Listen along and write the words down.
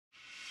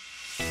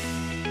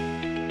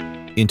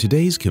In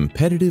today's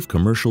competitive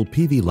commercial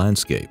PV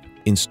landscape,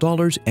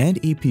 installers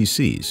and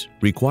EPCs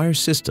require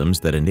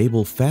systems that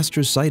enable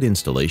faster site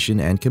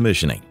installation and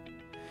commissioning.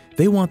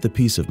 They want the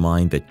peace of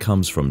mind that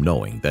comes from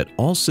knowing that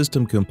all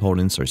system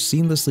components are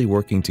seamlessly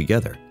working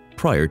together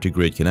prior to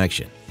grid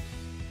connection.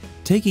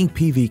 Taking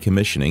PV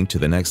commissioning to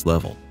the next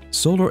level,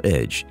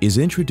 SolarEdge is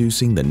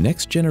introducing the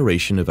next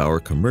generation of our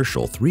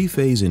commercial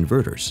three-phase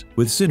inverters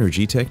with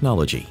Synergy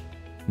technology.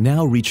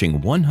 Now reaching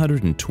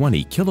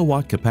 120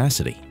 kilowatt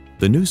capacity,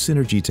 the new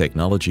Synergy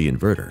technology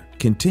inverter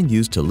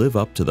continues to live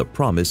up to the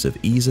promise of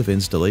ease of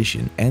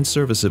installation and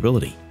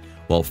serviceability,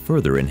 while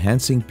further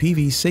enhancing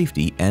PV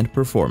safety and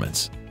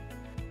performance.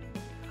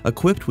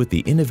 Equipped with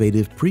the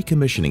innovative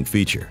pre-commissioning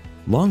feature,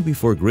 long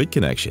before grid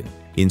connection,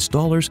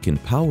 installers can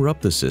power up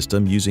the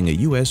system using a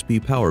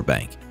USB power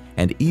bank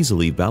and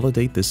easily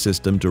validate the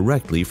system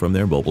directly from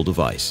their mobile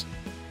device.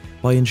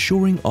 By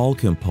ensuring all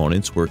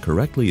components were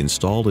correctly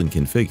installed and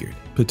configured,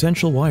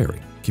 potential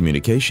wiring,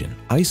 communication,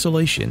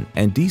 isolation,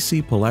 and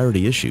DC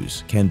polarity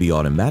issues can be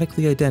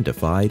automatically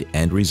identified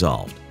and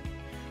resolved.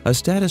 A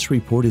status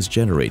report is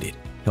generated,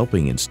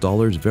 helping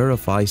installers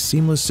verify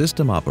seamless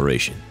system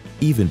operation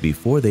even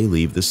before they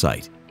leave the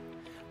site.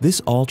 This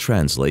all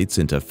translates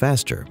into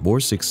faster, more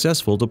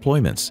successful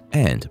deployments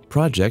and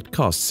project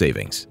cost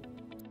savings.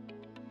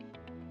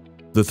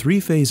 The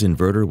three-phase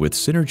inverter with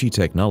Synergy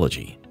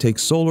technology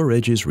takes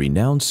SolarEdge's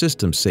renowned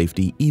system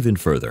safety even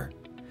further.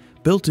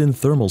 Built-in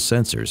thermal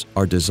sensors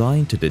are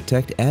designed to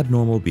detect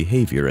abnormal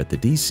behavior at the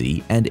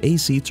DC and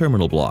AC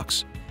terminal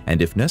blocks,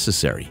 and if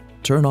necessary,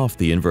 turn off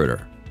the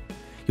inverter.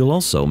 You'll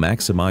also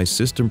maximize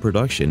system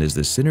production as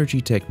the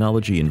Synergy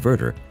technology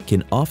inverter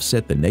can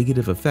offset the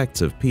negative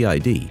effects of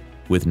PID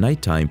with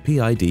nighttime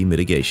PID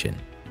mitigation.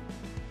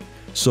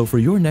 So for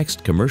your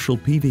next commercial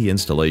PV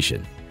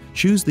installation,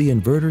 choose the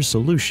inverter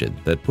solution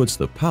that puts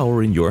the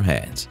power in your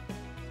hands.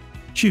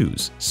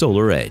 Choose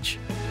SolarEdge.